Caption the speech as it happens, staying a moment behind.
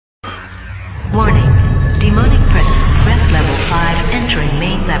Warning. Demonic presence threat level 5 entering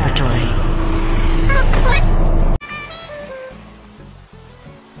main laboratory.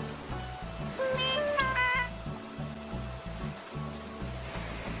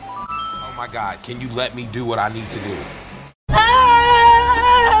 Oh my God, can you let me do what I need to do?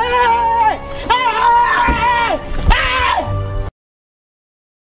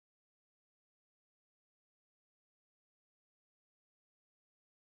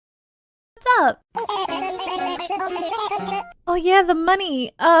 What's up? Oh yeah, the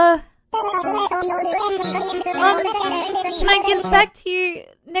money. Can I get back to you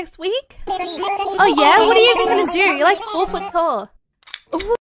next week? Oh yeah? What are you even gonna do? You're like 4 foot tall.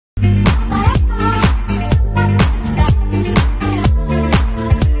 Ooh.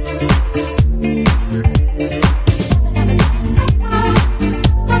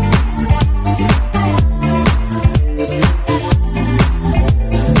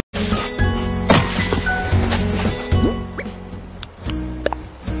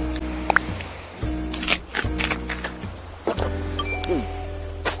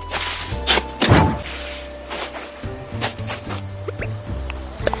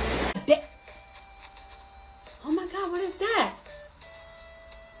 Oh my God, what is that?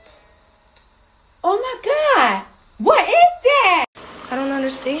 Oh my God, what is that? I don't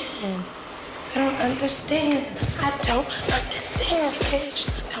understand. I don't understand. I don't understand, bitch.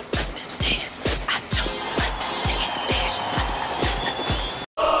 I don't understand. I don't understand, bitch.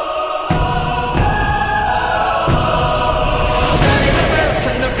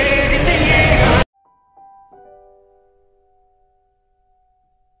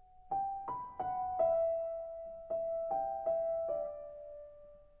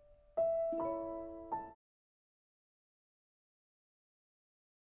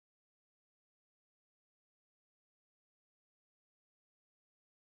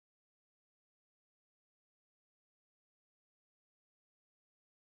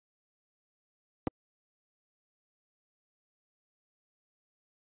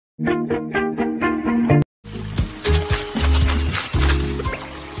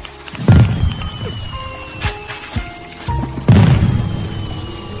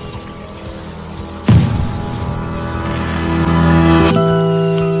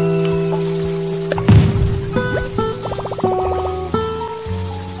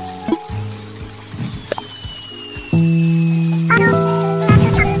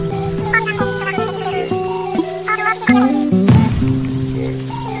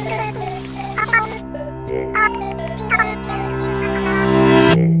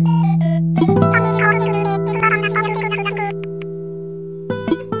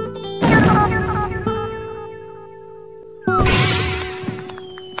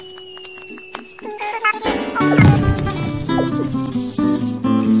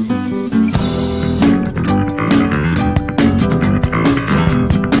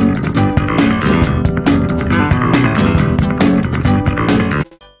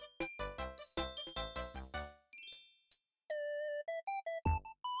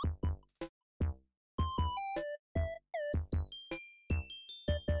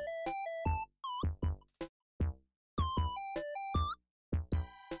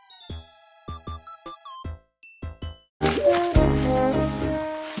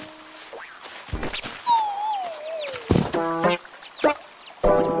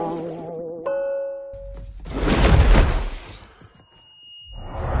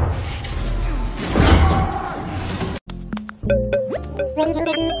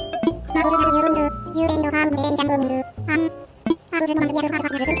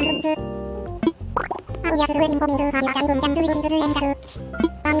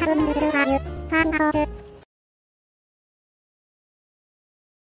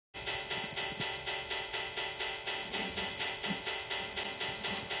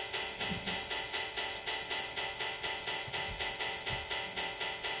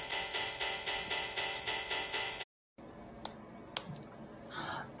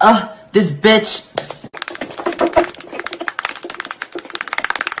 This bitch.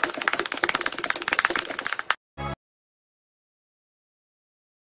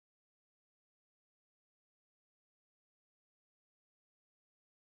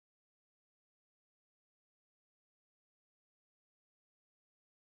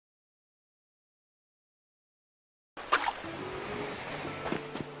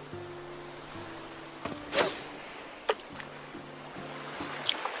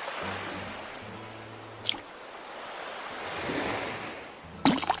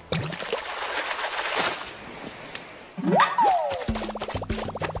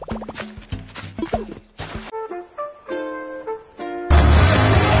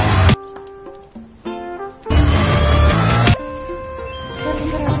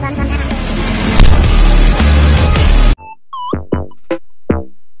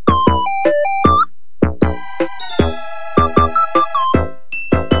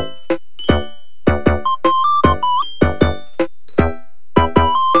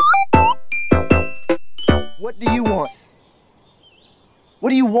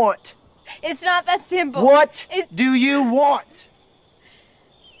 do you want? It's not that simple. What do you want?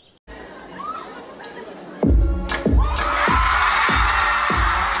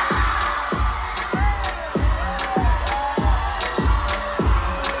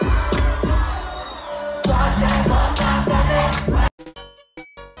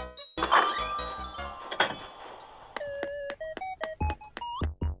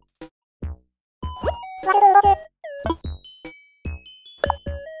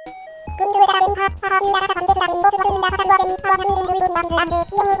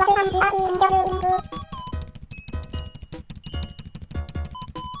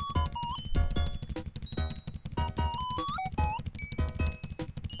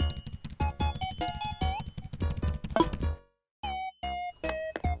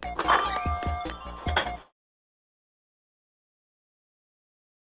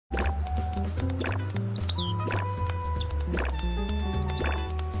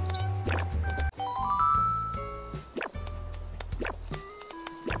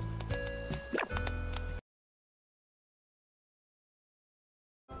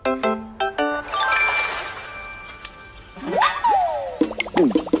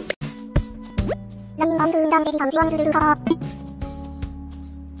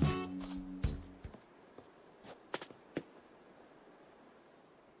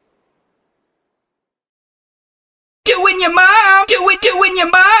 Doing your mom, doing your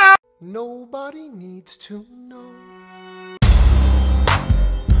mom. Nobody needs to know.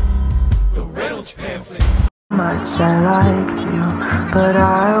 Much I like you, but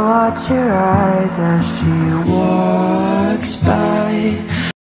I watch your eyes as she walks by.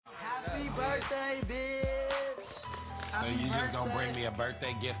 Happy birthday, bitch! So you just gonna bring me a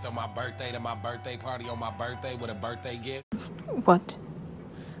birthday gift on my birthday to my birthday party on my birthday with a birthday gift? What?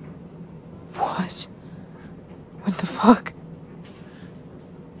 What? What the fuck?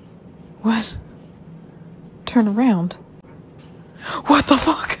 What? Turn around. What the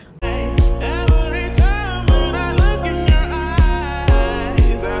fuck?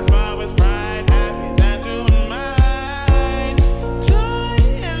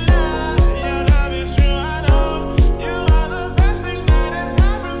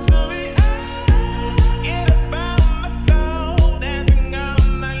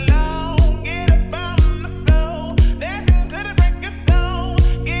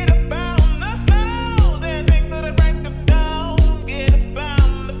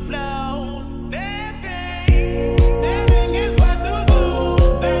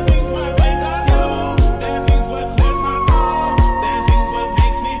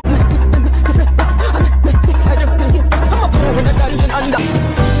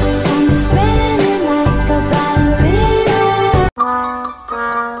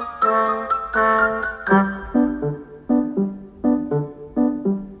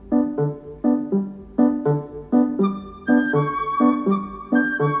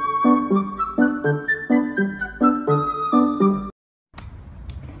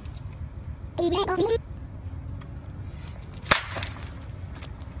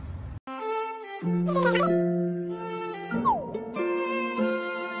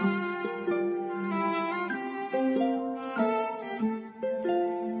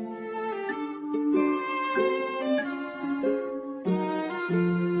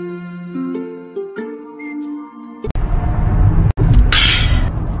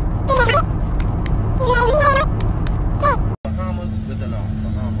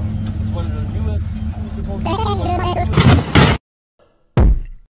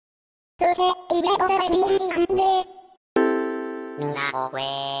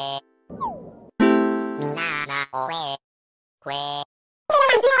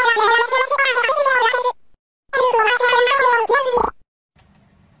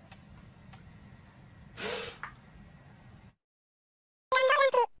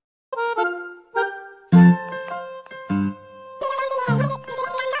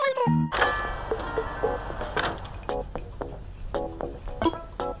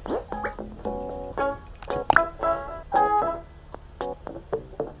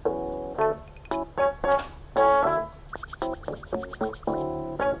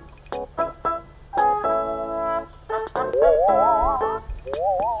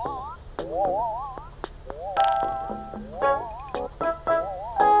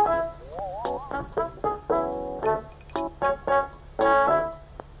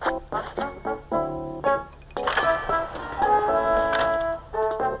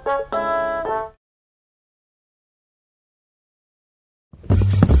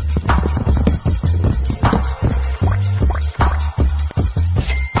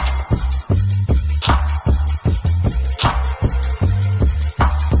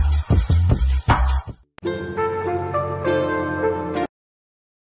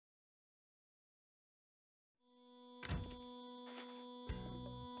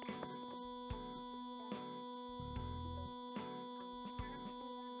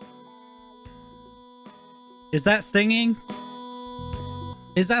 Is that singing?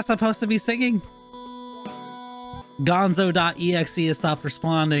 Is that supposed to be singing? Gonzo.exe has stopped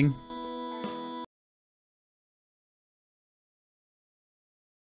responding.